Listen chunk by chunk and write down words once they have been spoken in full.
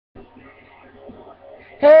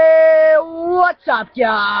Hey, what's up,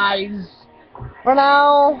 guys? Right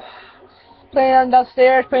now, playing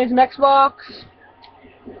downstairs, playing some Xbox.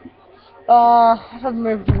 I thought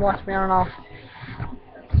maybe you can watch me, I don't know.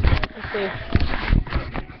 Let's see.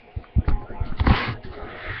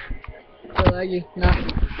 So laggy, no.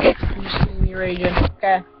 You just see me raging.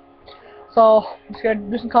 Okay. So, I'm just gonna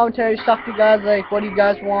do some commentary stuff to you guys, like, what do you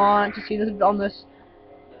guys want to see this on this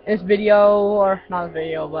video, or not a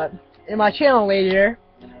video, but in my channel later.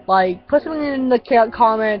 Like, put something in the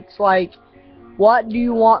comments, like, what do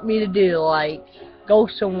you want me to do? Like, go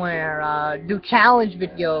somewhere, do challenge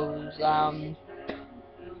videos,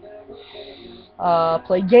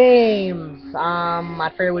 play games.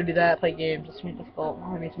 I figured we'd do that, play games. It's too difficult.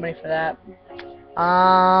 I need some money for that.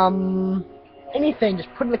 Anything,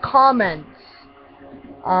 just put in the comments.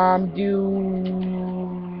 We're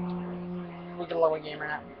gonna love a game right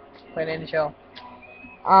now. Play an indie show.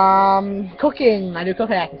 Cooking. I do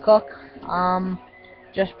cooking. I can cook.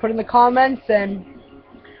 Just put in the comments and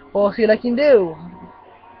we'll see what I can do.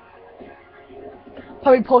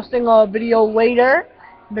 Probably posting a video later,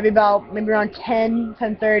 maybe around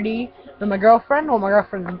 10:30 with my girlfriend. Well, my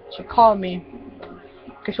girlfriend should call me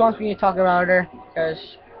because she wants me to talk about her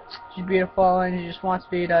because she's beautiful and she just wants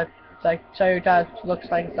me to like show you what she looks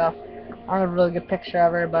like and stuff. I don't have a really good picture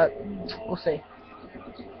of her, but we'll see.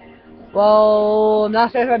 Well, I'm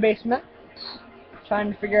downstairs in my basement,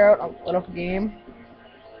 trying to figure out a little game.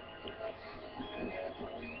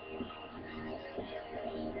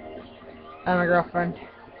 And my girlfriend.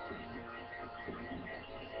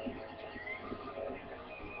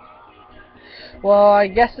 Well, I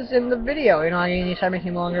guess it's in the video. You know, I need to start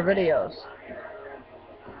making longer videos.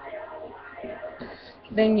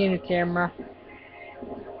 Then you need a camera.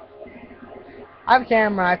 I have a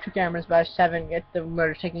camera. I have 2 cameras, but I just haven't get them.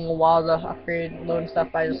 They're taking a while to upgrade, load and stuff.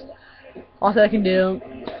 All that I can do.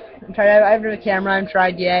 I haven't had a camera. I haven't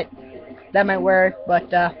tried yet. That might work,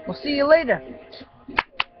 but we'll see you later.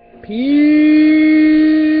 Peace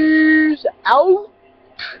out.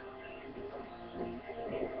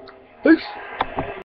 Peace.